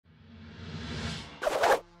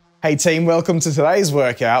Hey team, welcome to today's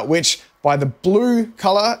workout, which by the blue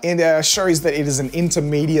color shows that it is an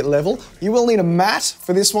intermediate level. You will need a mat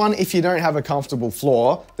for this one if you don't have a comfortable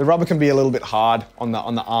floor. The rubber can be a little bit hard on the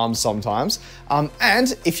arms sometimes.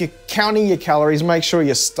 And if you're counting your calories, make sure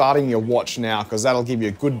you're starting your watch now because that'll give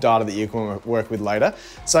you good data that you can work with later.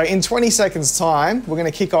 So in 20 seconds time, we're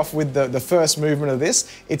gonna kick off with the first movement of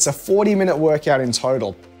this. It's a 40-minute workout in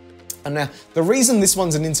total. And now, the reason this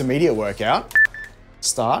one's an intermediate workout,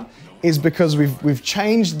 is because we've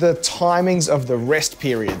changed the timings of the rest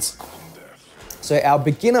periods. So our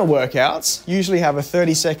beginner workouts usually have a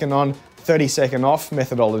 30-second on, 30-second off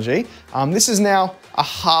methodology. This is now a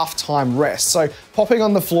half-time rest. So popping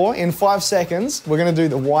on the floor in 5 seconds, we're gonna do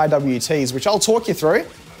the YWTs, which I'll talk you through.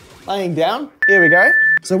 Laying down, here we go.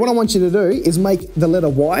 So what I want you to do is make the letter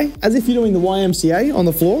Y, as if you're doing the YMCA on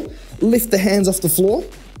the floor. Lift the hands off the floor.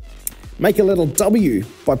 Make a little W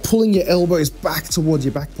by pulling your elbows back towards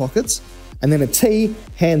your back pockets, and then a T,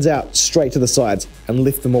 hands out straight to the sides and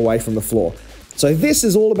lift them away from the floor. So this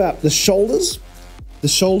is all about the shoulders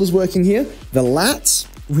working here, the lats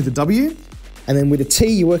with a W, and then with a T,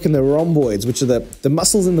 you're working the rhomboids, which are the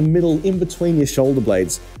muscles in the middle in between your shoulder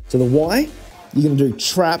blades. So the Y, you're gonna do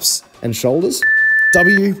traps and shoulders,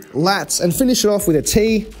 W, lats, and finish it off with a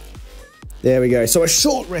T. There we go. So a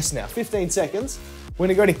short rest now, 15 seconds. We're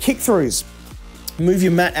gonna go to kick throughs. Move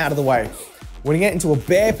your mat out of the way. We're gonna get into a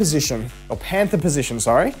bear position, or panther position,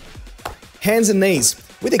 sorry. Hands and knees.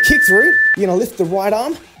 With a kick through, you're gonna lift the right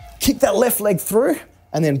arm, kick that left leg through,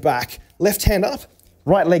 and then back. Left hand up,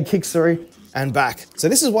 right leg kicks through, and back. So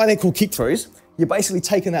this is why they're called kick throughs. You're basically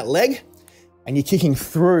taking that leg, and you're kicking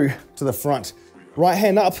through to the front. Right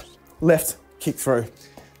hand up, left kick through.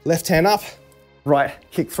 Left hand up, right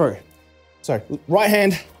kick through. So right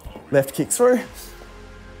hand, left kick through.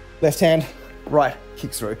 Left hand, right,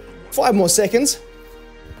 kicks through. 5 more seconds.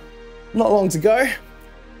 Not long to go.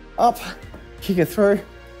 Up, kick it through,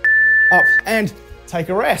 up, and take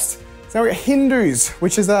a rest. So now we got Hindus,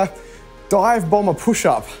 which is a dive bomber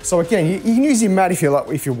push-up. So again, you can use your mat if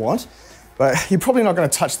you want, but you're probably not gonna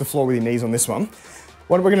touch the floor with your knees on this one.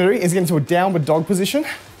 What we're gonna do is get into a downward dog position.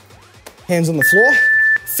 Hands on the floor,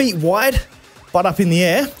 feet wide, butt up in the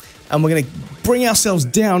air, and we're gonna bring ourselves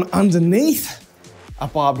down underneath a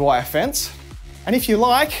barbed wire fence. And if you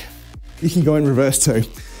like, you can go in reverse too.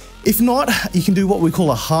 If not, you can do what we call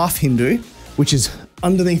a half Hindu, which is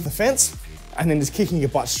underneath the fence and then just kicking your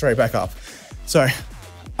butt straight back up. So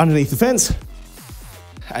underneath the fence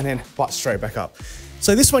and then butt straight back up.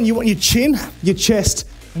 So this one, you want your chin, your chest,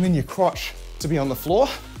 and then your crotch to be on the floor,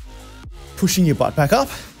 pushing your butt back up,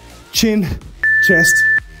 chin, chest,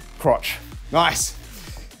 crotch. Nice.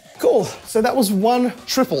 Cool, so that was one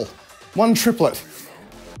triplet.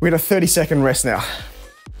 We had a 30-second rest now.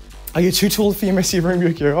 Are you too tall for your messy room,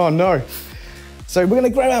 Yukio? Oh no. So we're gonna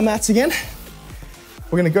grab our mats again.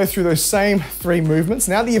 We're gonna go through those same 3 movements.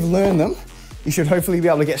 Now that you've learned them, you should hopefully be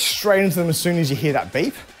able to get straight into them as soon as you hear that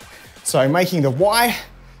beep. So making the Y,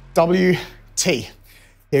 W, T.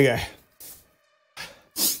 Here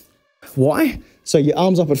we go. Y, so your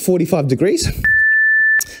arms up at 45 degrees.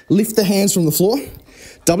 Lift the hands from the floor.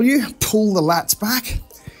 W, pull the lats back.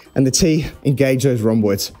 And the T, engage those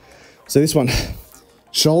rhomboids. So this one,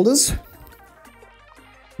 shoulders,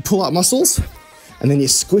 pull up muscles, and then you're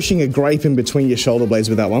squishing a grape in between your shoulder blades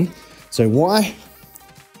with that one. So Y,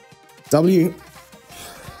 W,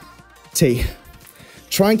 T.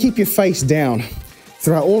 Try and keep your face down.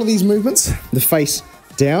 Throughout all of these movements, the face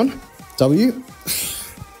down, W,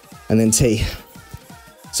 and then T.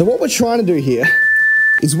 So what we're trying to do here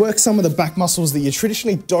is work some of the back muscles that you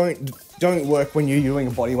traditionally don't work when you're doing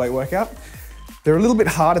a bodyweight workout. They're a little bit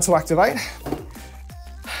harder to activate.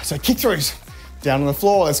 So kick throughs, down on the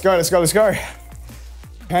floor, let's go.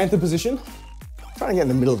 Panther position. Trying to get in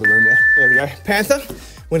the middle of the room there. There we go. Panther,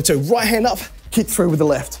 we're gonna do right hand up, kick through with the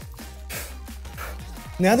left.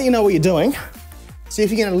 Now that you know what you're doing, see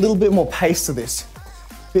if you get a little bit more pace to this.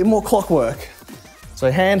 A bit more clockwork.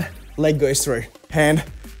 So hand, leg goes through. Hand,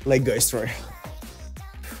 leg goes through.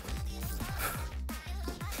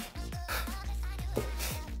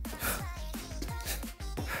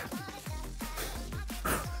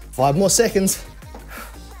 Five more seconds.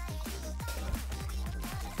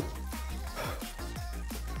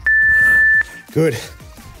 Good.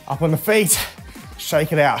 Up on the feet,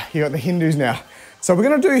 shake it out. You got the Hindus now. So we're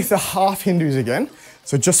gonna do the half Hindus again.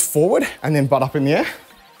 So just forward and then butt up in the air.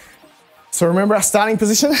 So remember our starting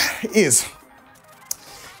position is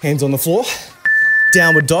hands on the floor,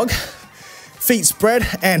 downward dog, feet spread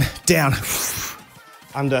and down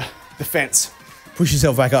under the fence. Push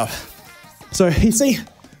yourself back up. So you see,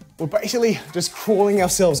 we're basically just crawling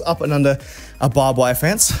ourselves up and under a barbed wire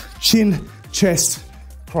fence. Chin, chest,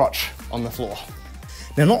 crotch on the floor.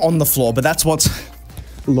 Now, not on the floor, but that's what's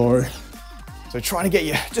low. So trying to get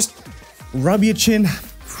you, just rub your chin,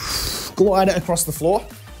 glide it across the floor,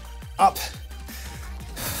 up.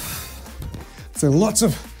 So lots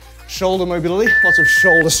of shoulder mobility, lots of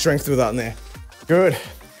shoulder strength with that in there. Good.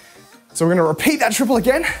 So we're gonna repeat that triple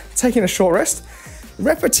again, taking a short rest.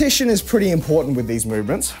 Repetition is pretty important with these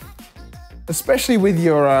movements, especially with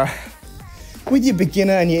your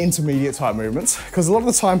beginner and your intermediate type movements, because a lot of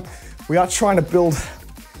the time we are trying to build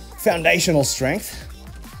foundational strength.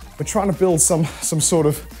 We're trying to build some sort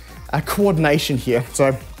of coordination here.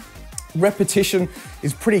 So repetition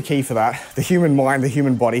is pretty key for that. The human mind, the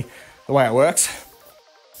human body, the way it works.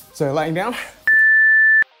 So laying down,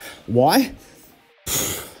 Y,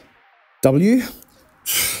 W,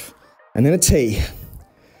 and then a T.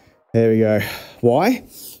 There we go. Y,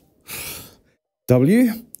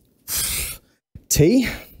 W, T.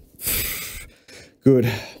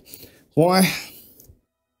 Good. Y,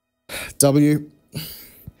 W,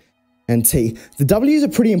 and T. The W's are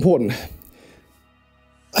pretty important.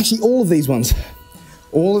 Actually, all of these ones,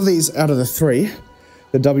 all of these out of the three,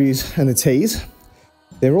 the W's and the T's,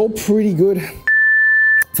 they're all pretty good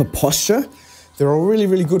for posture. They're all really,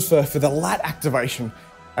 really good for the lat activation.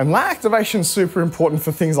 And lat activation is super important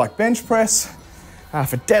for things like bench press,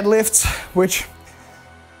 for deadlifts, which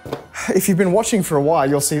if you've been watching for a while,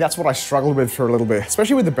 you'll see that's what I struggled with for a little bit,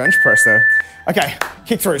 especially with the bench press there. Okay,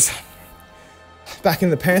 kick throughs. Back in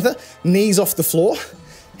the Panther, knees off the floor,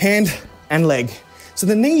 hand and leg. So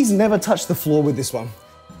the knees never touch the floor with this one.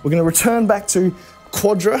 We're gonna return back to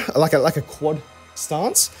quadra, like a quad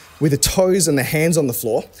stance, with the toes and the hands on the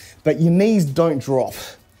floor, but your knees don't drop.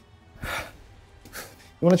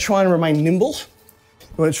 You wanna try and remain nimble.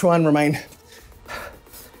 You wanna try and remain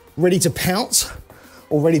ready to pounce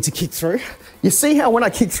or ready to kick through. You see how when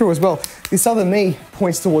I kick through as well, this other knee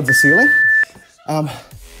points towards the ceiling.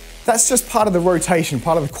 That's just part of the rotation,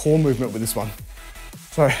 part of the core movement with this one.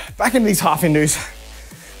 So back into these half Hindus.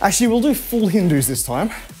 Actually, we'll do full Hindus this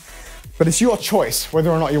time, but it's your choice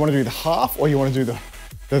whether or not you want to do the half or you want to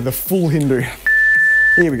do the full Hindu.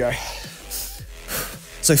 Here we go.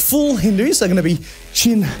 So full Hindus are going to be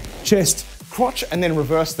chin, chest, crotch, and then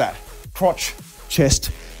reverse that. Crotch,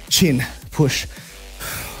 chest, chin, push.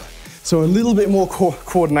 So a little bit more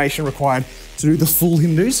coordination required to do the full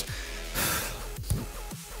Hindus.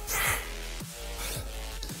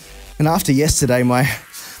 And after yesterday, my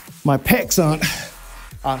pecs aren't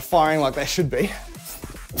firing like they should be.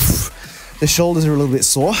 The shoulders are a little bit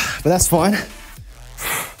sore, but that's fine.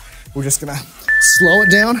 We're just gonna slow it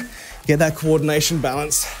down, get that coordination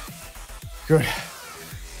balance. Good.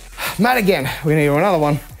 Mat again. We're gonna do another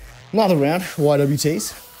one, another round,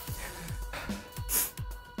 YWTs.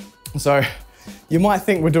 So you might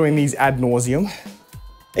think we're doing these ad nauseum.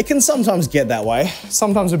 It can sometimes get that way,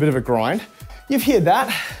 sometimes a bit of a grind. You've heard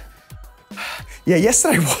that. Yeah,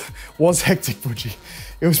 yesterday was hectic, Budgie.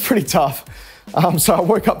 It was pretty tough. So I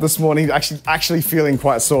woke up this morning actually feeling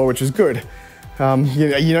quite sore, which is good.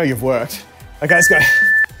 You know you've worked. Okay, let's go.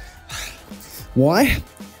 Y,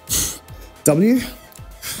 W,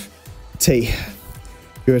 T.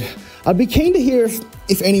 Good. I'd be keen to hear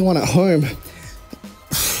if anyone at home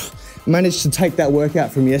managed to take that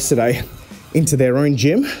workout from yesterday into their own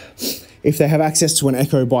gym, if they have access to an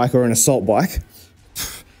Echo bike or an assault bike.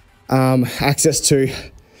 Access to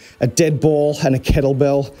a dead ball and a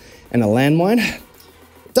kettlebell and a landmine.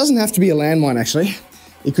 It doesn't have to be a landmine actually.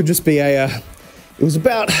 It could just be it was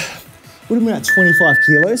about, would have been about 25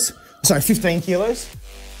 kilos. Sorry, 15 kilos.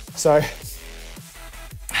 So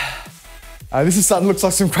this is something that looks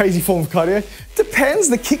like some crazy form of cardio. Depends,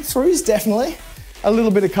 the kick throughs definitely. A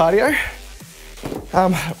little bit of cardio.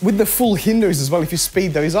 With the full Hindus as well, if you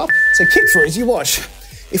speed those up. So kick throughs, you watch.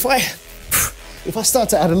 If I start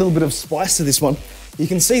to add a little bit of spice to this one, you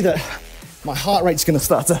can see that my heart rate's gonna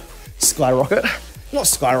start to skyrocket. Not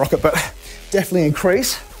skyrocket, but definitely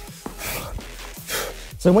increase.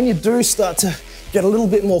 So when you do start to get a little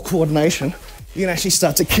bit more coordination, you can actually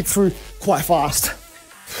start to kick through quite fast.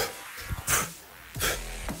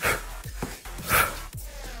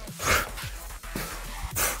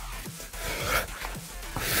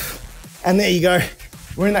 And there you go.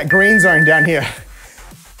 We're in that green zone down here.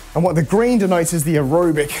 And what the green denotes is the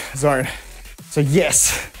aerobic zone. So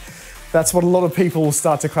yes, that's what a lot of people will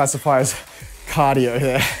start to classify as cardio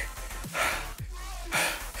there.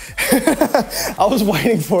 I was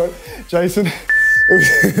waiting for it, Jason.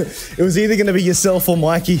 It was either gonna be yourself or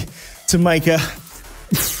Mikey to make a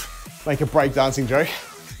breakdancing joke.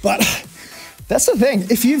 But That's the thing.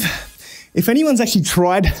 If anyone's actually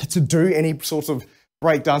tried to do any sort of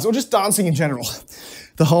break dance or just dancing in general,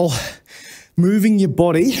 the whole moving your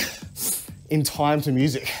body in time to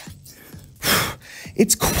music,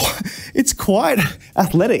 it's quite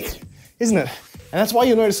athletic, isn't it? And that's why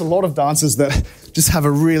you'll notice a lot of dancers that just have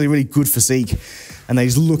a really, really good physique and they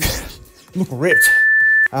just look ripped.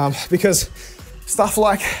 Because stuff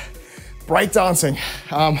like breakdancing,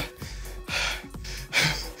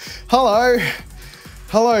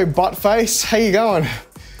 hello butt face, how you going?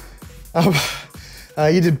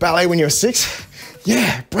 You did ballet when you were 6?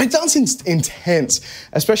 Yeah, breakdancing's intense,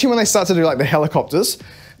 especially when they start to do like the helicopters.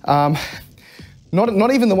 Not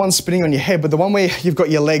even the one spinning on your head, but the one where you've got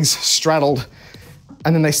your legs straddled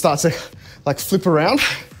and then they start to like flip around.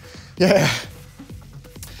 Yeah.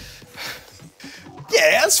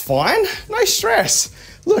 Yeah, that's fine, no stress.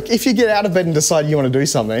 Look, if you get out of bed and decide you want to do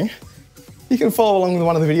something, you can follow along with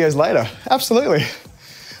one of the videos later, absolutely.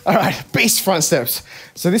 All right, beast front steps.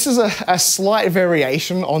 So this is a slight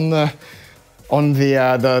variation on the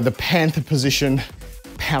panther position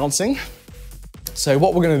pouncing. So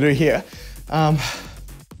what we're gonna do here,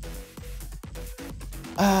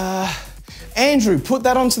 Andrew, put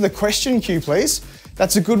that onto the question queue, please.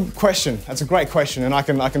 That's a good question. That's a great question, and I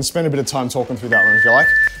can spend a bit of time talking through that one if you like.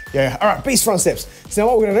 Yeah, all right, beast front steps. So now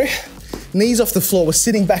what we're gonna do, knees off the floor, we're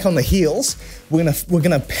sitting back on the heels. We're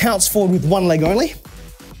gonna pounce forward with one leg only,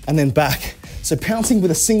 and then back. So pouncing with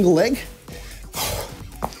a single leg,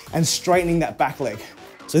 and straightening that back leg.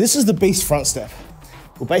 So this is the beast front step.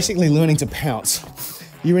 We're basically learning to pounce.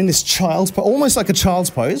 You're in this child's pose, almost like a child's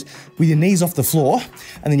pose, with your knees off the floor,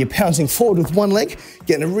 and then you're pouncing forward with one leg,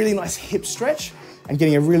 getting a really nice hip stretch, and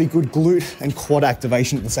getting a really good glute and quad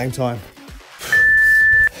activation at the same time.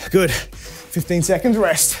 Good, 15 seconds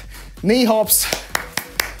rest. Knee hops.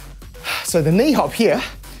 So the knee hop here,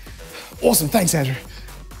 awesome, thanks Andrew.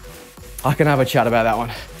 I can have a chat about that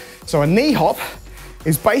one. So a knee hop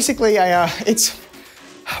is basically what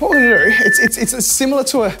we're gonna do, it's similar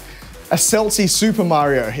to a Celsi Super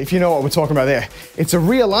Mario, if you know what we're talking about there. It's a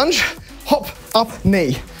rear lunge, hop, up,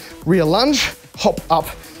 knee. Rear lunge, hop, up,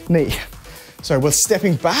 knee. So we're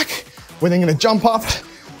stepping back, we're then gonna jump up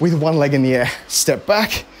with one leg in the air. Step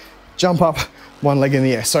back, jump up, one leg in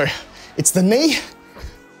the air. So it's the knee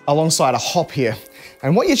alongside a hop here.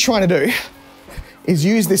 And what you're trying to do is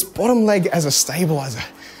use this bottom leg as a stabilizer.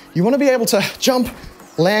 You wanna be able to jump,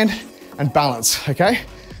 land, and balance, okay?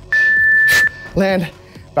 Land,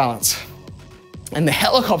 balance. And the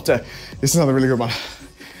helicopter, this is another really good one.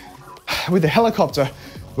 With the helicopter,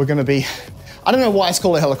 we're gonna be, I don't know why it's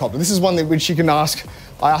called a helicopter. This is one that which you can ask,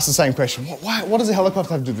 I asked the same question. What does a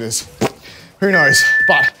helicopter have to do with this? Who knows,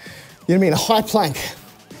 but you're gonna be in a high plank.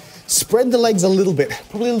 Spread the legs a little bit,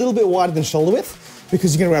 probably a little bit wider than shoulder width,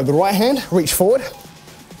 because you're gonna grab the right hand, reach forward,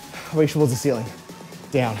 reach towards the ceiling,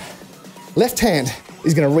 down. Left hand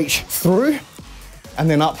is gonna reach through and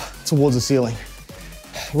then up towards the ceiling.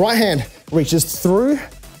 Right hand reaches through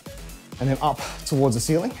and then up towards the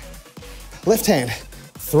ceiling. Left hand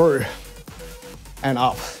through and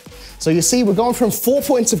up. So you see, we're going from 4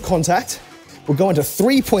 points of contact, we're going to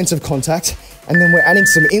 3 points of contact, and then we're adding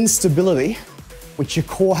some instability, which your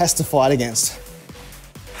core has to fight against.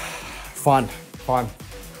 Fun.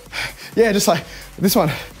 Yeah, just like this one.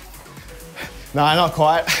 No, not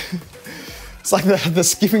quite. It's like the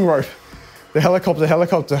skipping rope. The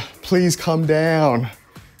helicopter, please come down.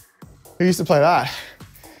 Who used to play that?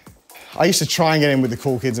 I used to try and get in with the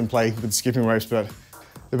cool kids and play with skipping ropes, but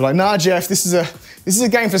they'd be like, nah, Jeff, this is a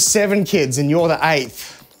game for 7 kids and you're the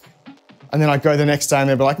 8th. And then I'd go the next day and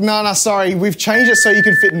they'd be like, no, sorry, we've changed it so you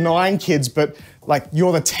can fit 9 kids, but like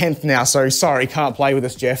you're the 10th now, so sorry, can't play with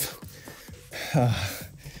us, Jeff.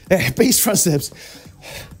 Yeah, beast front steps.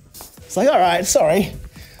 It's like, all right, sorry.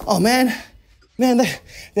 Oh man,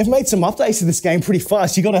 they've made some updates to this game pretty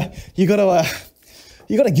fast. You gotta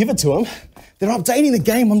give it to them. They're updating the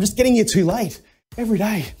game. I'm just getting here too late every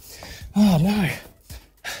day. Oh no.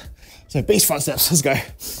 So beast front steps. Let's go.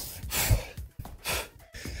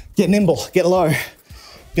 Get nimble. Get low.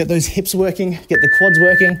 Get those hips working. Get the quads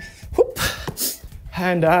working. Whoop.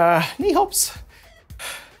 And knee hops.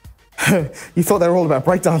 You thought they were all about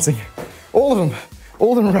breakdancing. All of them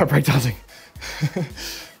are about breakdancing.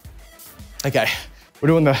 Okay, we're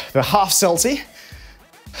doing the half Celsi.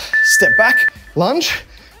 Step back, lunge,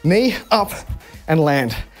 knee up, and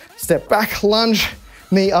land. Step back, lunge,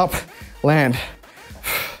 knee up, land.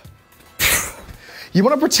 You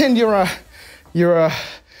want to pretend you're a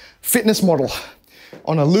fitness model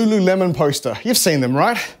on a Lululemon poster. You've seen them,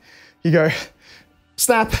 right? You go,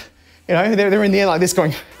 snap, you know, they're in the air like this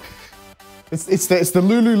going, it's the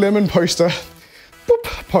Lululemon poster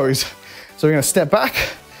pose. So we're gonna step back,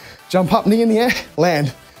 jump up, knee in the air,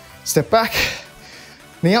 land. Step back,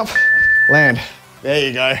 knee up, land. There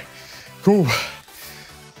you go. Cool.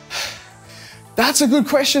 That's a good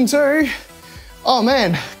question too. Oh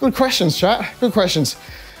man, good questions, chat. Good questions.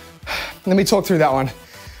 Let me talk through that one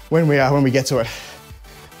when we get to it.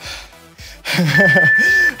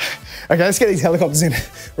 Okay, let's get these helicopters in.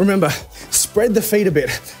 Remember, spread the feet a bit.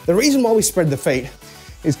 The reason why we spread the feet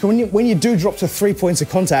is when you do drop to 3 points of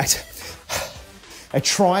contact, a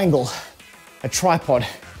triangle, a tripod,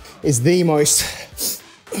 is the most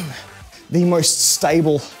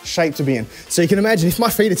stable shape to be in. So you can imagine if my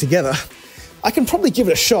feet are together, I can probably give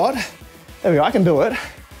it a shot. There we go, I can do it.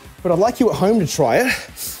 But I'd like you at home to try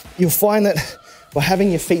it. You'll find that by having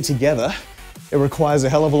your feet together, it requires a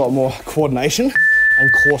hell of a lot more coordination and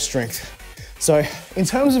core strength. So in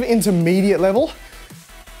terms of intermediate level,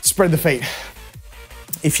 spread the feet.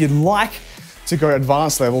 If you'd like to go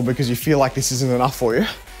advanced level because you feel like this isn't enough for you,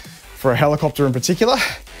 for a helicopter in particular,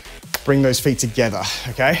 bring those feet together,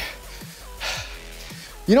 okay?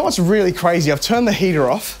 You know what's really crazy? I've turned the heater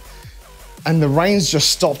off and the rain's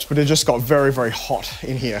just stopped, but it just got very, very hot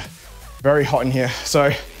in here. Very hot in here.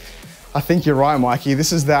 So I think you're right, Mikey.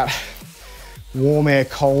 This is that warm air,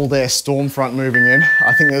 cold air storm front moving in.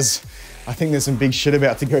 I think there's some big shit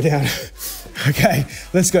about to go down. Okay,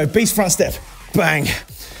 let's go. Beast front step. Bang.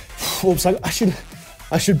 Oops,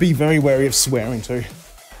 I should be very wary of swearing too.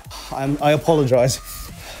 I apologize.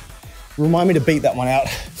 Remind me to beat that one out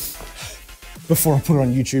before I put it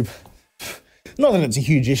on YouTube. Not that it's a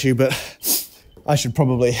huge issue, but I should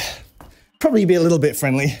probably be a little bit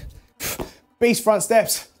friendly. Beast front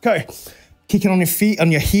steps. Go. Kicking on your feet,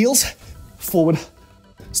 on your heels. Forward,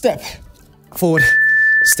 step, forward,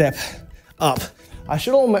 step, up. I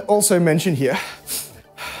should also mention here,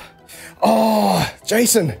 oh,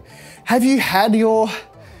 Jason, have you had your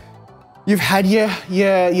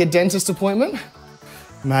dentist appointment?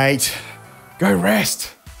 Mate, go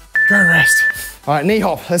rest, go rest. All right, knee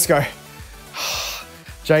hop, let's go.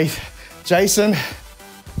 Jason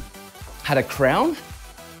had a crown?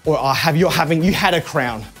 Or you had a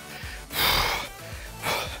crown?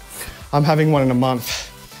 I'm having one in a month.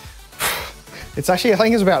 It's actually, I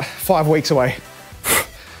think it's about 5 weeks away.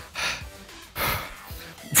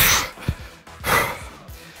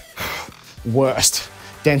 Worst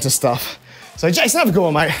dentist stuff. So Jason, have a good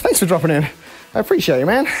one, mate. Thanks for dropping in. I appreciate you,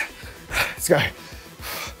 man. Let's go.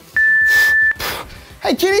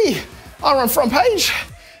 Hey, kitty, I'm on front page.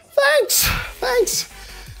 Thanks.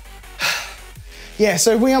 Yeah,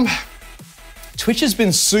 so Twitch has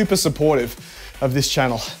been super supportive of this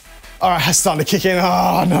channel. All right, it's starting to kick in.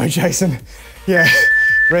 Oh no, Jason. Yeah,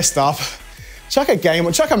 rest up. Chuck a game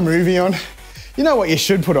or chuck a movie on. You know what you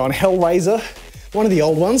should put on? Hellraiser, one of the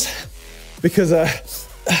old ones, because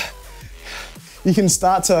you can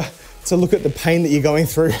start to look at the pain that you're going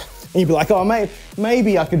through and you'd be like, oh,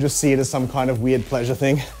 maybe I could just see it as some kind of weird pleasure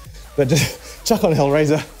thing. But just chuck on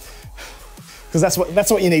Hellraiser, because that's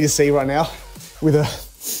what you need to see right now with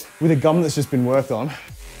a gum that's just been worked on.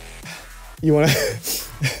 You want to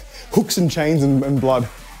hooks and chains and blood.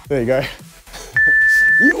 There you go.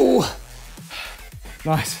 Yo.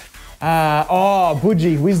 Nice. Oh,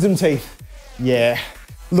 budgie, wisdom teeth. Yeah.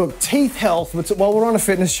 Look, teeth health, while we're on a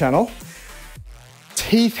fitness channel,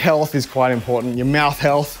 teeth health is quite important. Your mouth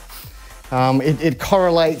health, it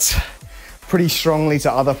correlates pretty strongly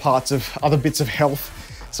to other bits of health.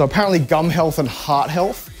 So apparently gum health and heart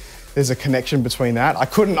health, there's a connection between that.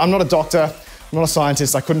 I'm not a doctor, I'm not a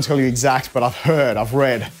scientist, I couldn't tell you exact, but I've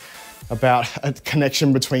read about a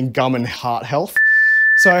connection between gum and heart health.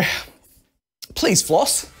 So please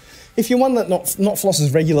floss. If you're one that not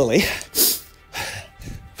flosses regularly,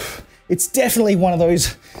 it's definitely one of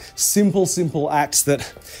those simple acts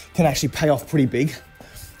that can actually pay off pretty big.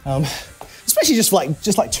 Especially just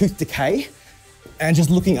like tooth decay and just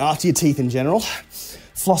looking after your teeth in general.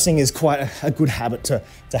 Flossing is quite a good habit to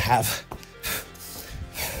have.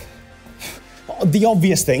 The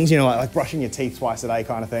obvious things, like brushing your teeth twice a day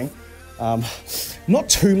kind of thing. Not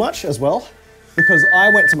too much as well, because I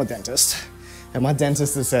went to my dentist and my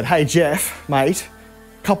dentist has said, hey Jeff, mate,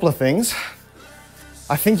 couple of things.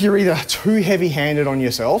 I think you're either too heavy-handed on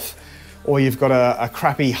yourself or you've got a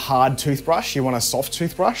crappy hard toothbrush, you want a soft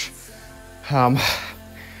toothbrush.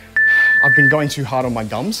 I've been going too hard on my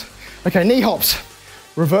gums. Okay, knee hops.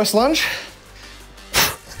 Reverse lunge,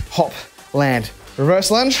 hop, land.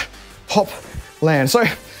 Reverse lunge, hop, land. So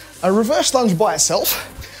a reverse lunge by itself,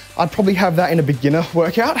 I'd probably have that in a beginner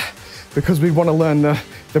workout because we want to learn the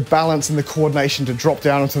balance and the coordination to drop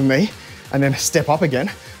down onto the knee and then step up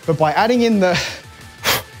again. But by adding in the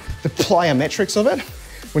plyometrics of it,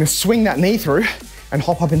 we're gonna swing that knee through and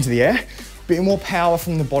hop up into the air. Bit more power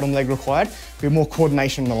from the bottom leg required, bit more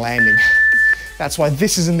coordination on the landing. That's why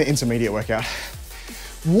this is in the intermediate workout.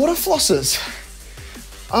 Water flossers.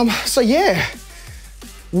 So yeah,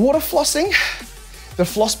 water flossing, the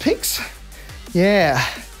floss picks. Yeah,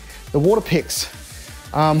 the water picks.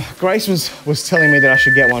 Grace was telling me that I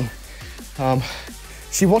should get one.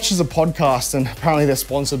 She watches a podcast and apparently they're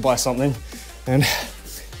sponsored by something, and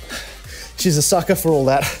she's a sucker for all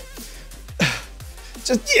that.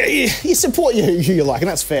 Just, yeah, you support who you like, and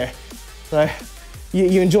that's fair. So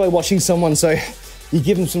you enjoy watching someone, so you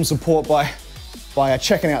give them some support by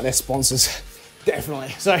checking out their sponsors, definitely.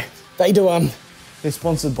 So they do, they're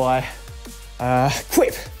sponsored by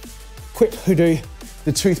Quip, who do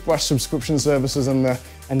the toothbrush subscription services and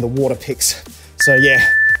the water picks. So yeah,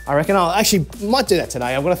 I reckon I'll actually might do that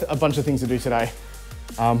today. I've got a bunch of things to do today.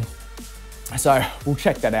 So we'll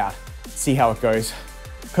check that out, see how it goes.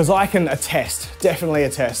 Because I can definitely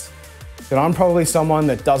attest, that I'm probably someone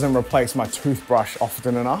that doesn't replace my toothbrush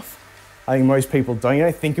often enough. I think most people don't. You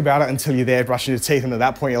don't think about it until you're there brushing your teeth, and at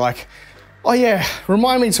that point you're like, oh yeah,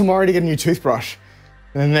 remind me tomorrow to get a new toothbrush.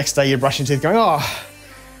 And then the next day you're brushing your teeth going, oh,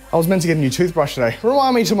 I was meant to get a new toothbrush today.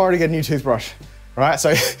 Remind me tomorrow to get a new toothbrush, right?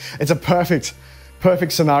 So it's a perfect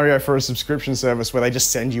scenario for a subscription service where they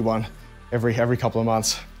just send you one every couple of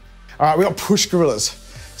months. All right, we got push gorillas.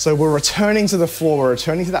 So we're returning to the floor, we're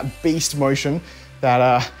returning to that beast motion,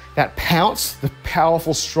 that pounce, the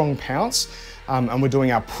powerful, strong pounce, and we're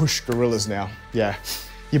doing our push gorillas now. Yeah,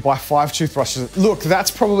 you buy 5 toothbrushes. Look, that's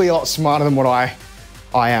probably a lot smarter than what I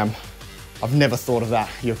am. I've never thought of that,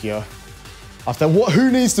 Yukio. I thought, who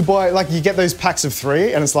needs to buy, like you get those packs of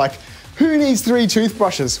 3 and it's like, who needs 3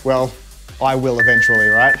 toothbrushes? Well, I will eventually,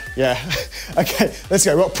 right? Yeah. Okay, let's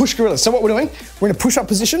go. Well, push gorillas. So what we're doing, we're in a push-up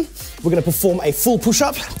position. We're gonna perform a full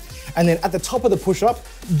push-up, and then at the top of the push-up,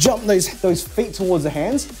 jump those feet towards the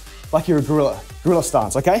hands like you're a gorilla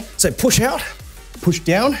stance, okay? So push out, push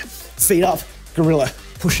down, feet up, gorilla.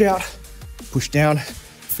 Push out, push down,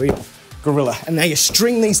 feet up, gorilla. And now you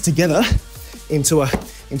string these together into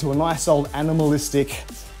a nice old animalistic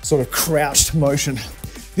sort of crouched motion.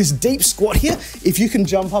 This deep squat here, if you can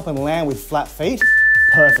jump up and land with flat feet,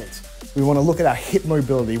 perfect. We want to look at our hip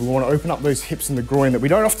mobility. We want to open up those hips and the groin that we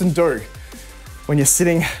don't often do when you're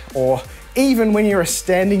sitting, or even when you're a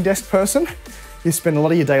standing desk person. You spend a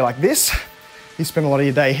lot of your day like this. You spend a lot of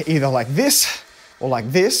your day either like this or like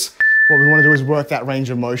this. What we want to do is work that range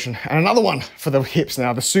of motion. And another one for the hips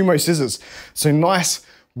now, the sumo scissors. So nice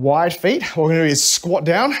wide feet. What we're going to do is squat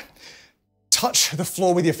down, touch the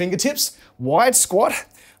floor with your fingertips, wide squat,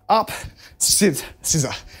 up,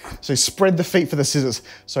 scissor. So spread the feet for the scissors.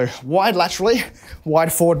 So wide laterally,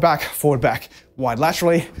 wide forward, back, wide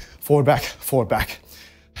laterally, forward, back.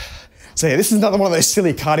 So yeah, this is another one of those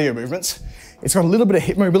silly cardio movements. It's got a little bit of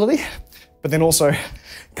hip mobility, but then also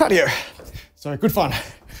cardio. So good fun.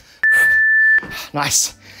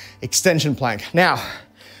 Nice. Extension plank. Now,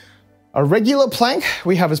 a regular plank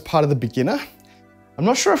we have as part of the beginner. I'm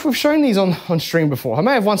not sure if we've shown these on stream before. I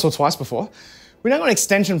may have once or twice before. We now got an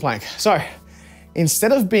extension plank. So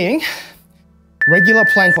instead of being regular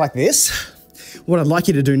plank like this, what I'd like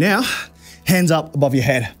you to do now, hands up above your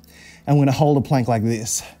head. And we're gonna hold a plank like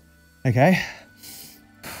this, okay?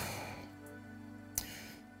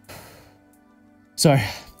 So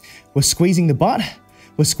we're squeezing the butt,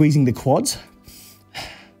 we're squeezing the quads.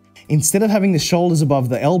 Instead of having the shoulders above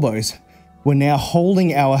the elbows, we're now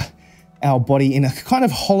holding our body in a kind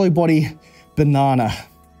of hollow body banana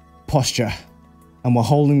posture. And we're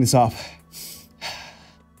holding this up.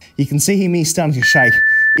 You can see me starting to shake.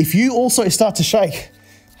 If you also start to shake,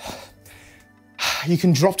 you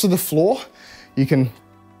can drop to the floor. You can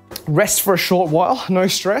rest for a short while, no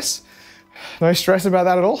stress. No stress about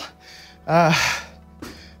that at all.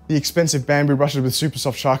 The expensive bamboo brushes with super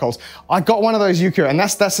soft charcoals. I got one of those Yukio, and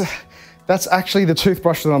that's actually the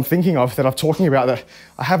toothbrush that I'm thinking of, that I'm talking about, that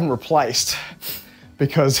I haven't replaced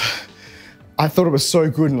because I thought it was so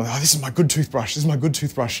good, and like, oh, this is my good toothbrush, this is my good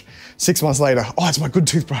toothbrush. 6 months later, oh, it's my good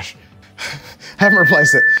toothbrush. Haven't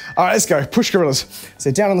replaced it. All right, let's go, push gorillas.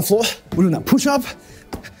 So down on the floor, we're doing that push up,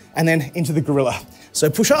 and then into the gorilla. So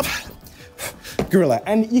push up, gorilla.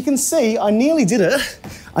 And you can see, I nearly did it.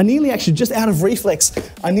 I nearly actually, just out of reflex,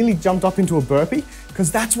 I nearly jumped up into a burpee,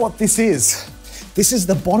 because that's what this is. This is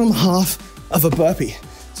the bottom half of a burpee.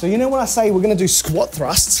 So you know when I say we're gonna do squat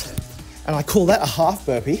thrusts, and I call that a half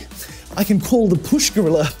burpee, I can call the push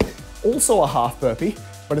gorilla also a half burpee,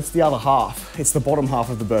 but it's the other half. It's the bottom half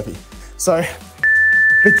of the burpee. So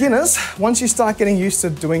beginners, once you start getting used to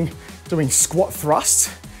doing squat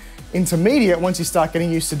thrusts, intermediate, once you start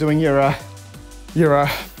getting used to doing your your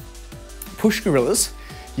push gorillas,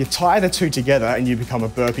 you tie the two together and you become a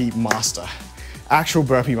burpee master. Actual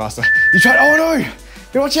burpee master. You try, oh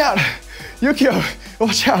no, watch out. Yukio,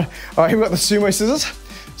 watch out. All right, here we've got the sumo scissors.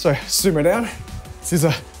 So sumo down,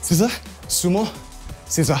 scissor, scissor, sumo,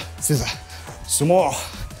 scissor, scissor, sumo,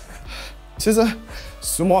 scissor,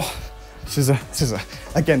 sumo, scissor, scissor.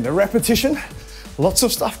 Again, the repetition, lots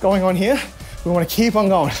of stuff going on here. We want to keep on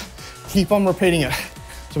going, keep on repeating it.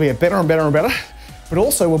 So we get better and better and better, but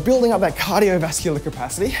also we're building up that cardiovascular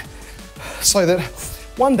capacity so that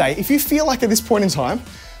one day, if you feel like at this point in time,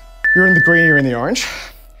 you're in the green, you're in the orange,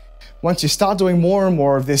 once you start doing more and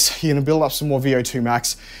more of this, you're gonna build up some more VO2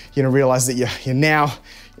 max. You're gonna realize that you're now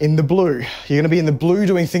in the blue. You're gonna be in the blue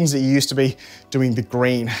doing things that you used to be doing the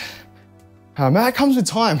green. That comes with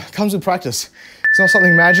time, comes with practice. It's not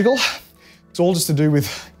something magical. It's all just to do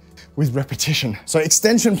with repetition. So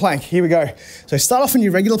extension plank, here we go. So start off in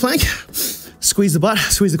your regular plank, squeeze the butt,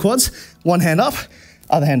 squeeze the quads, one hand up,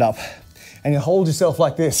 other hand up. And you hold yourself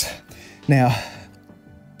like this. Now,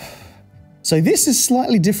 so this is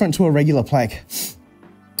slightly different to a regular plank.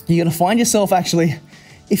 You're gonna find yourself actually,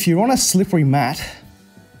 if you're on a slippery mat,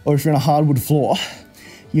 or if you're on a hardwood floor,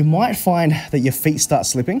 you might find that your feet start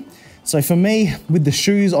slipping. So for me, with the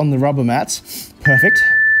shoes on the rubber mats, perfect.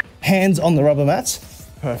 Hands on the rubber mats,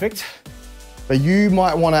 perfect. But you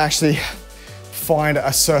might wanna actually find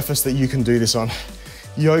a surface that you can do this on.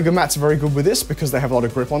 Yoga mats are very good with this because they have a lot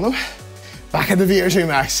of grip on them. Back at the VO2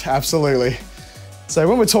 max, absolutely. So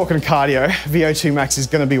when we're talking cardio, VO2 max is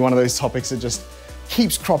gonna be one of those topics that just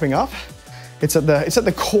keeps cropping up. It's at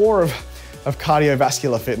the core of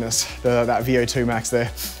cardiovascular fitness, that VO2 max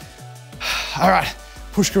there. All right,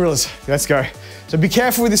 push gorillas, let's go. So be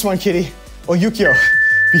careful with this one, Kitty, or Yukio,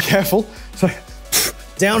 be careful. So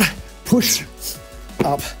down, push,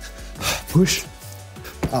 up, push,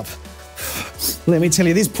 up. Let me tell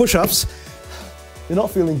you, these push-ups, they're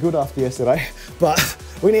not feeling good after yesterday, but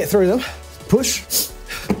we need to get through them. Push,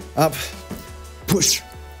 up, push,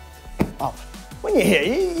 up. When you're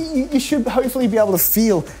here, you should hopefully be able to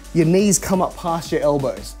feel your knees come up past your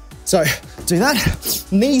elbows. So do that,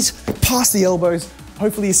 knees past the elbows.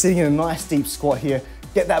 Hopefully you're sitting in a nice deep squat here.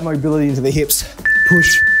 Get that mobility into the hips.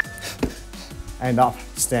 Push, and up,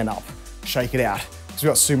 stand up, shake it out. So we've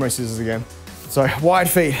got sumo scissors again. So wide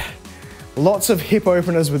feet, lots of hip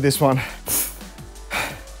openers with this one.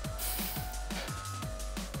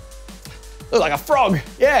 Look like a frog,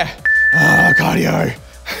 yeah. Ah, cardio.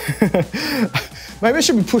 Maybe it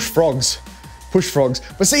should be push frogs. Push frogs.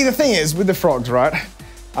 But see, the thing is, with the frogs, right?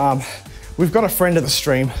 We've got a friend of the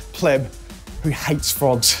stream, Pleb, who hates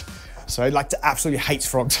frogs. So he absolutely hates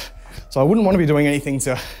frogs. So I wouldn't want to be doing anything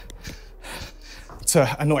to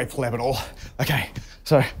annoy Pleb at all. Okay,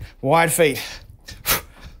 so wide feet.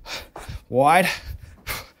 Wide.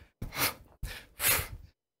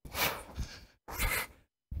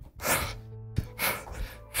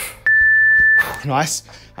 Nice,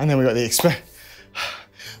 and then we got the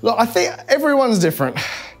Look, I think everyone's different.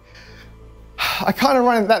 I kind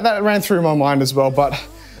of that ran through my mind as well, but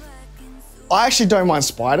I actually don't mind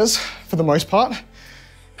spiders for the most part.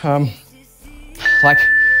 Like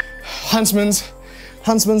huntsmans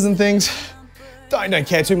and things, don't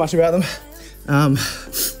care too much about them.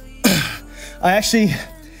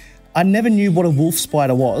 I never knew what a wolf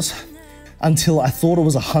spider was until I thought it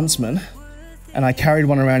was a huntsman. And I carried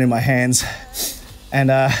one around in my hands, and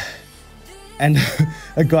a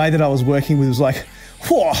guy that I was working with was like,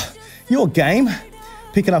 "Whoa, you're game,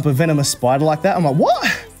 picking up a venomous spider like that." I'm like, "What?"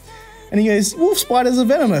 And he goes, "Wolf spiders are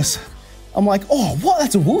venomous." I'm like, "Oh, what?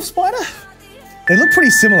 That's a wolf spider?" They look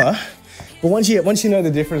pretty similar, but once you know the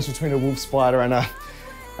difference between a wolf spider and a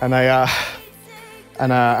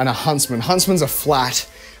huntsman, huntsmans are flat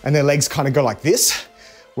and their legs kind of go like this.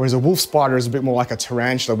 Whereas a wolf spider is a bit more like a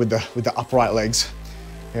tarantula with the upright legs.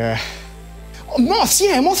 Yeah. Oh, moths,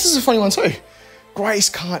 yeah, moths is a funny one too. Grace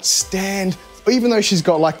can't stand, even though she's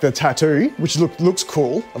got like the tattoo, which looks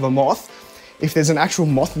cool, of a moth, if there's an actual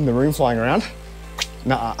moth in the room flying around,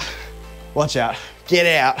 nah, watch out, get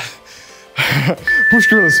out. Push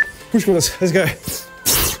gorillas, let's go.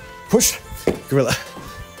 Push, gorilla.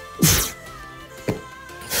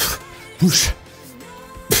 Push.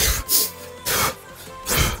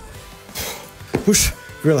 Push,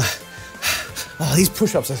 gorilla. Oh, these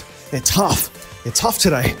push-ups, they're tough. They're tough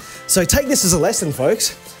today. So take this as a lesson,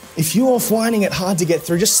 folks. If you're finding it hard to get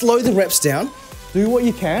through, just slow the reps down. Do what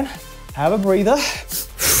you can. Have a breather.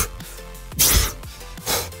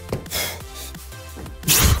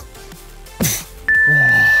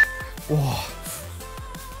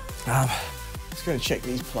 Just gonna check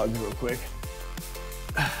these plugs real quick.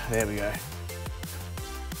 There we go.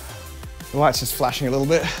 The light's just flashing a little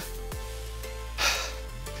bit.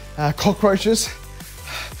 Cockroaches.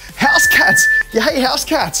 House cats! You hate house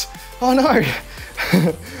cats! Oh no!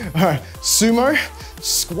 All right, sumo,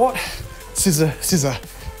 squat, scissor, scissor.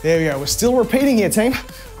 There we go. We're still repeating here, team.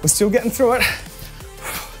 We're still getting through it.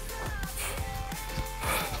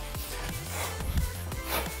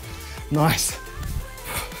 Nice.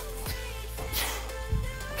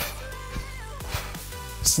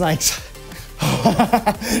 Snakes.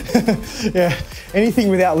 Yeah, anything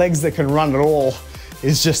without legs that can run at all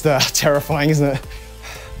is just terrifying, isn't it?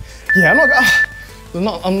 Yeah,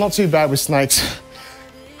 I'm not too bad with snakes.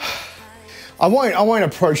 I won't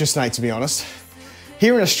approach a snake, to be honest.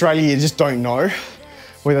 Here in Australia, you just don't know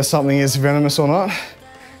whether something is venomous or not.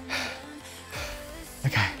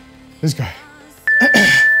 Okay, let's go.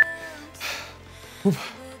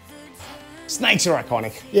 Snakes are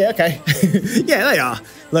iconic. Yeah, okay. Yeah, they are.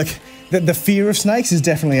 Look, the fear of snakes is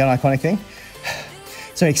definitely an iconic thing.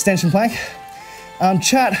 So extension plank.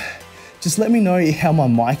 Chat, just let me know how my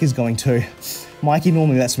mic is going too. Mikey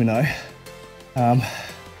normally lets me know.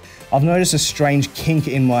 I've noticed a strange kink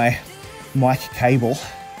in my mic cable.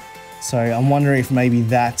 So I'm wondering if maybe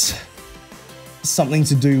that's something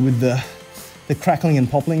to do with the crackling and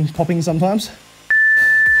popping sometimes.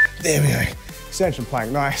 There we go. Extension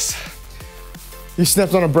plank, nice. You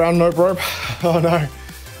stepped on a brown note rope. Oh no.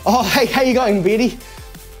 Oh, hey, how you going, Beardy?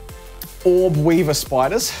 Orb weaver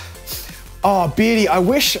spiders. Oh, Beardy, I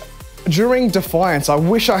wish, during Defiance, I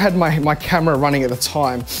wish I had my camera running at the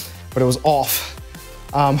time, but it was off.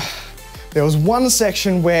 There was one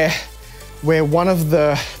section where one of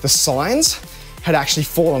the signs had actually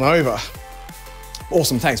fallen over.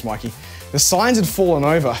 Awesome, thanks, Mikey. The signs had fallen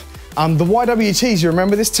over. The YWTs, you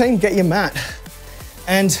remember this team? Get your mat.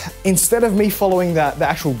 And instead of me following the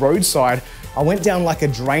actual roadside, I went down like a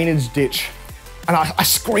drainage ditch, and I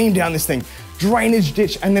screamed down this thing, drainage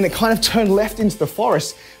ditch, and then it kind of turned left into the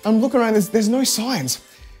forest. I'm looking around, there's no signs.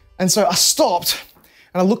 And so I stopped,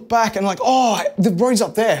 and I looked back, and like, oh, the road's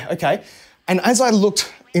up there, okay. And as I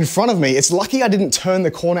looked in front of me, it's lucky I didn't turn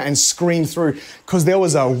the corner and scream through, because there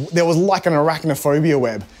was like an arachnophobia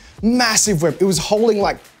web, massive web. It was holding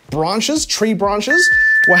like branches, tree branches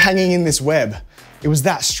were hanging in this web. It was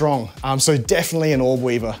that strong. So definitely an orb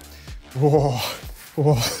weaver. Whoa,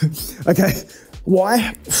 whoa. Okay,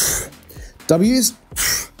 Y, W's,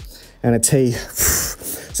 and a T.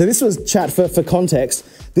 So this was, chat, for context,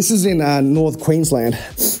 this is in North Queensland.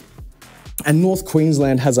 And North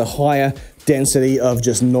Queensland has a higher density of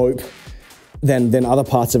just nope than other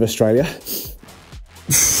parts of Australia.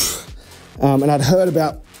 And I'd heard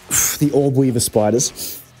about the orb weaver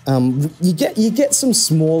spiders. You get some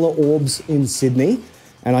smaller orbs in Sydney,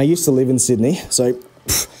 and I used to live in Sydney, so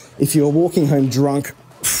if you're walking home drunk,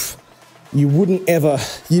 you wouldn't ever,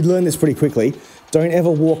 you'd learn this pretty quickly, don't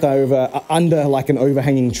ever walk under like an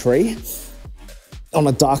overhanging tree on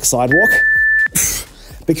a dark sidewalk,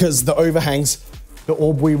 because the overhangs, the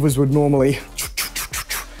orb weavers would normally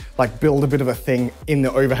like build a bit of a thing in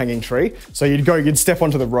the overhanging tree. So you'd step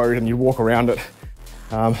onto the road and you'd walk around it.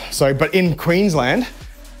 But in Queensland,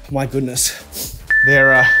 my goodness,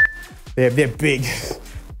 they're big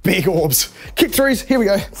orbs. Kick throughs, here we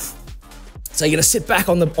go. So you're gonna sit back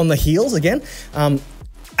on the heels again.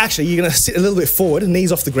 Actually, you're gonna sit a little bit forward,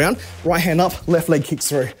 knees off the ground, right hand up, left leg kicks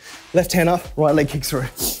through. Left hand up, right leg kicks through.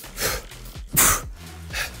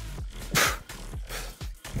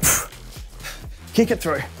 Kick it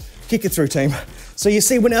through, team. So you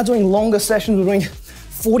see, we're now doing longer sessions. We're doing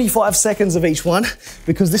 45 seconds of each one,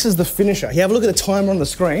 because this is the finisher. You have a look at the timer on the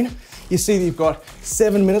screen. You see that you've got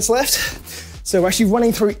 7 minutes left. So we're actually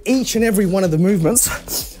running through each and every one of the movements,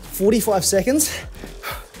 45 seconds.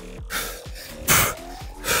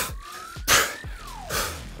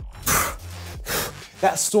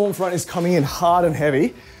 That storm front is coming in hard and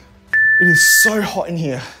heavy. It is so hot in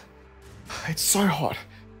here. It's so hot.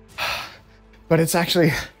 But it's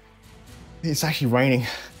actually raining.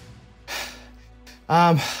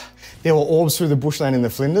 There were orbs through the bushland in the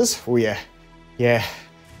Flinders. Oh yeah, yeah.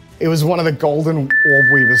 It was one of the golden orb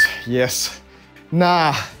weavers, yes.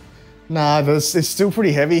 Nah, it's still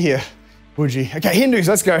pretty heavy here, Woodgie. Okay, Hindus,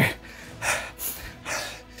 let's go.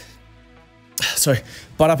 So,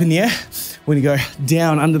 butt up in the air. We're gonna go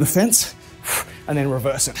down under the fence and then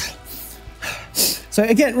reverse it. So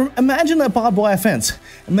again, imagine a barbed wire fence.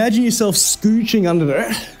 Imagine yourself scooching under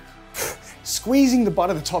there, squeezing the butt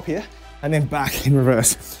of the top here, and then back in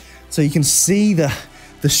reverse. So you can see the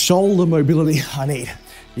shoulder mobility I need.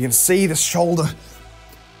 You can see the shoulder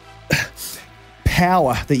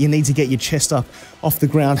power that you need to get your chest up off the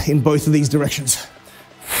ground in both of these directions.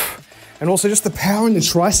 And also just the power in the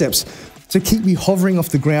triceps to keep you hovering off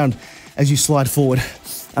the ground as you slide forward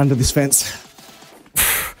under this fence.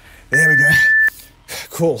 There we go.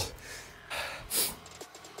 Cool.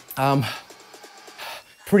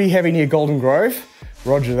 Pretty heavy near Golden Grove.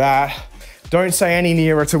 Roger that. Don't say any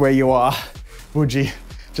nearer to where you are, would you?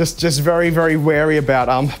 Just very, very wary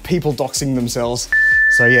about people doxing themselves.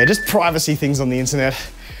 So yeah, just privacy things on the internet.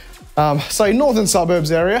 So northern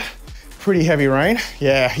suburbs area, pretty heavy rain.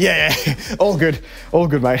 Yeah, all good,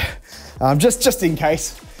 mate. Just in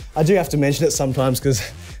case, I do have to mention it sometimes because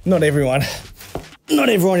not everyone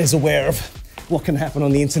is aware of what can happen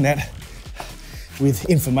on the internet with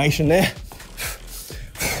information there.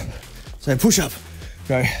 So push up,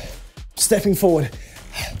 go, stepping forward,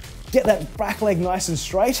 get that back leg nice and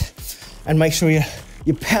straight, and make sure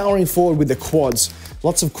you're powering forward with the quads.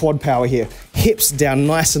 Lots of quad power here. Hips down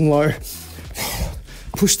nice and low.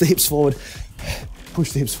 Push the hips forward,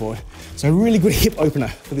 push the hips forward. So a really good hip opener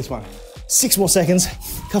for this one. 6 more seconds,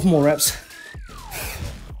 couple more reps.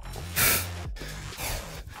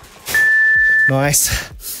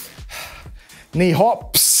 Nice. Knee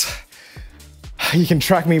hops. You can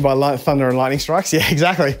track me by thunder and lightning strikes. Yeah,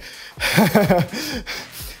 exactly.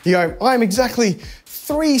 You go, I'm exactly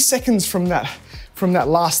 3 seconds from that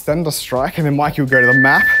last thunder strike, and then Mike, you'll go to the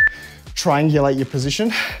map, triangulate your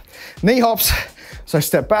position. Knee hops, so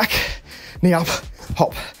step back, knee up,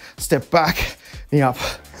 hop, step back, knee up,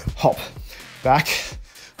 hop, back,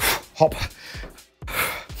 hop.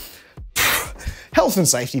 Health and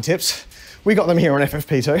safety tips, we got them here on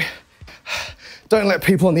FFP2. Don't let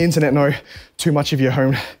people on the internet know too much of your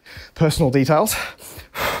own personal details.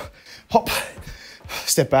 Hop,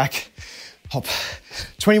 step back, hop.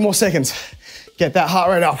 20 more seconds. Get that heart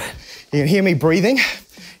rate up. You can hear me breathing.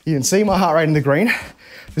 You can see my heart rate in the green.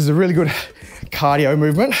 This is a really good cardio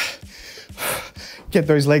movement. Get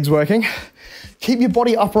those legs working. Keep your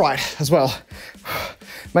body upright as well.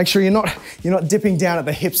 Make sure you're not dipping down at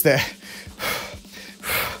the hips there.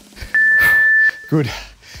 Good.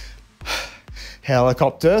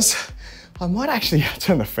 Helicopters. I might actually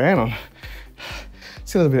turn the fan on.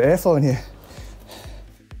 See a little bit of airflow in here.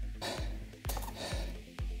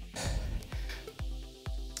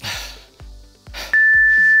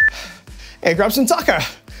 Yeah, grab some tucker.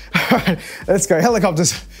 All right, let's go,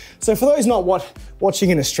 helicopters. So for those not watching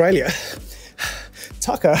in Australia,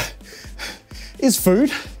 tucker is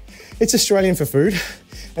food. It's Australian for food.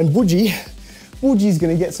 And Woodgie's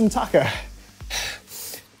gonna get some tucker.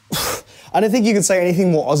 I don't think you can say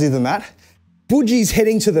anything more Aussie than that. Woodgie's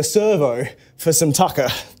heading to the servo for some tucker.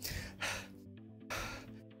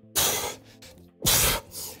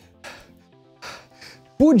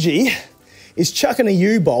 Woodgie is chucking a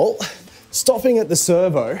U-bolt, stopping at the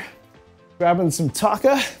servo, grabbing some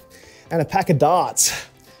tucker and a pack of darts.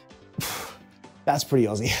 That's pretty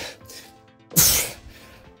Aussie.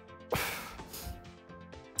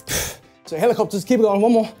 So helicopters, keep it going,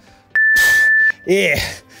 one more.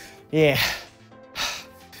 Yeah.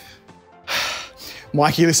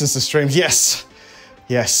 Mikey listens to streams, yes.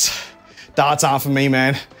 Darts aren't for me,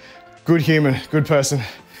 man. Good human, good person.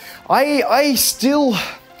 I still,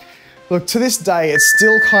 look, to this day, it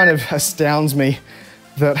still kind of astounds me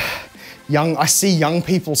that I see young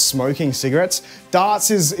people smoking cigarettes. Darts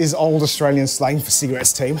is old Australian slang for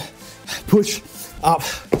cigarettes, team. Push up,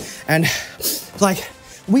 and like,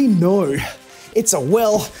 we know it's a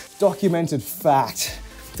well-documented fact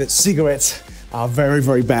that cigarettes are very,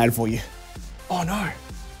 very bad for you. Oh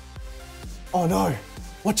no,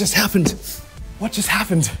 what just happened?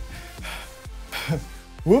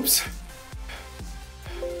 Whoops.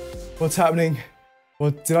 What's happening?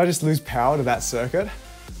 Well, did I just lose power to that circuit?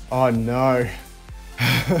 Oh no.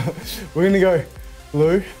 We're gonna go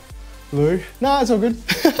blue. Nah, it's all good.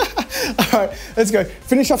 All right, let's go.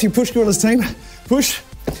 Finish off your push gorillas, team. Push.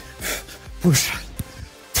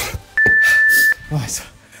 Nice.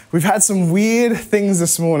 We've had some weird things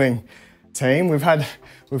this morning, team. We've had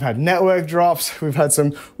network drops. We've had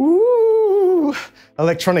some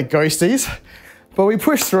electronic ghosties, but we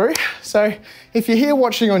pushed through. So if you're here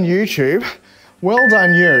watching on YouTube, well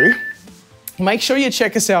done you. Make sure you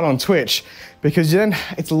check us out on Twitch because then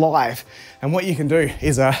it's live. And what you can do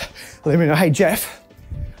is let me know, hey Jeff,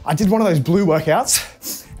 I did one of those blue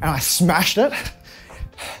workouts and I smashed it.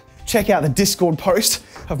 Check out the Discord post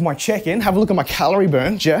of my check-in. Have a look at my calorie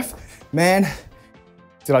burn, Jeff. Man,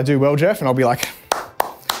 did I do well, Jeff? And I'll be like,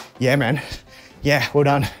 yeah, man. Yeah, well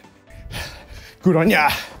done. Good on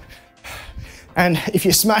ya. And if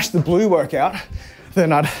you smash the blue workout,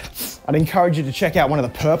 then I'd encourage you to check out one of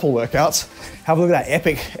the purple workouts. Have a look at that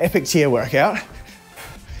epic tier workout,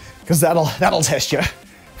 because that'll test you.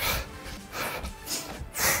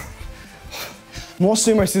 More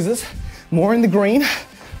sumo scissors, more in the green.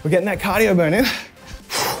 We're getting that cardio burn in.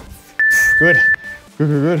 Good, good,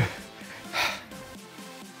 good, good.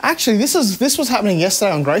 Actually, this was happening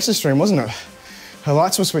yesterday on Grace's stream, wasn't it? Her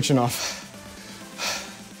lights were switching off.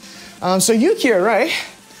 So Yuki Ray,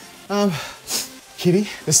 Kitty,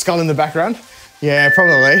 the skull in the background. Yeah,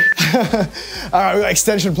 probably. All right, we've got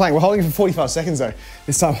extension plank. We're holding for 45 seconds though,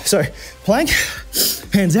 this time. So plank,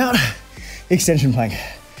 hands out, extension plank.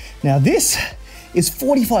 Now this is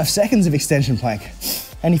 45 seconds of extension plank.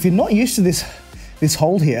 And if you're not used to this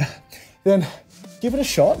hold here, then give it a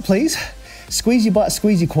shot, please. Squeeze your butt,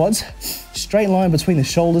 squeeze your quads. Straight line between the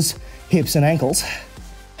shoulders, hips, and ankles.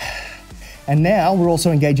 And now we're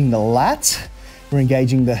also engaging the lats. We're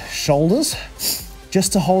engaging the shoulders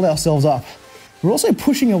just to hold ourselves up. We're also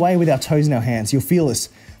pushing away with our toes in our hands. You'll feel this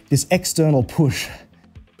external push.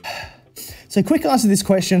 So quick answer to this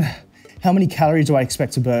question, how many calories do I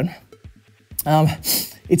expect to burn?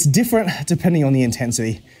 It's different depending on the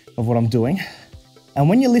intensity of what I'm doing. And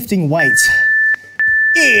when you're lifting weights,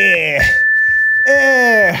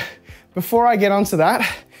 before I get onto that,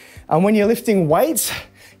 when you're lifting weights,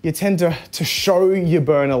 you tend to show your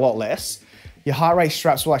burn a lot less. Your heart rate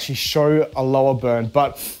straps will actually show a lower burn,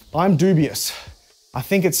 but I'm dubious. I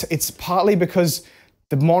think it's partly because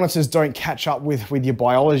the monitors don't catch up with your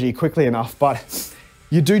biology quickly enough, but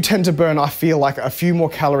you do tend to burn, I feel like, a few more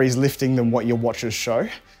calories lifting than what your watches show.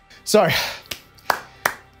 So,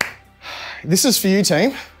 this is for you,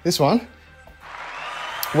 team, this one.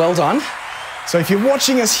 Well done. So if you're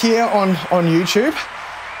watching us here on YouTube,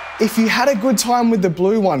 if you had a good time with the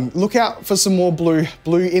blue one, look out for some more blue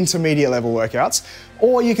intermediate level workouts,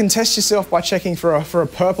 or you can test yourself by checking for a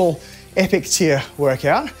purple epic tier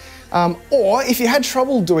workout. Or if you had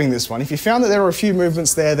trouble doing this one, if you found that there were a few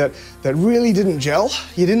movements there that really didn't gel,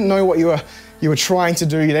 you didn't know what you were trying to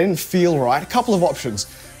do, you didn't feel right, a couple of options.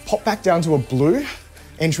 Pop back down to a blue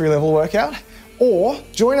entry level workout, or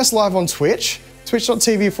join us live on Twitch,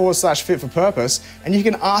 twitch.tv/fit4purpose, and you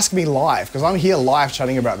can ask me live, because I'm here live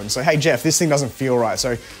chatting about them. So, hey Jeff, this thing doesn't feel right,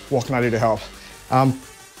 so what can I do to help?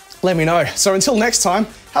 Let me know. So until next time,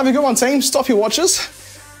 have a good one, team. Stop your watches,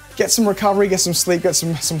 get some recovery, get some sleep, get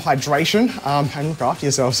some hydration, and look after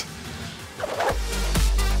yourselves.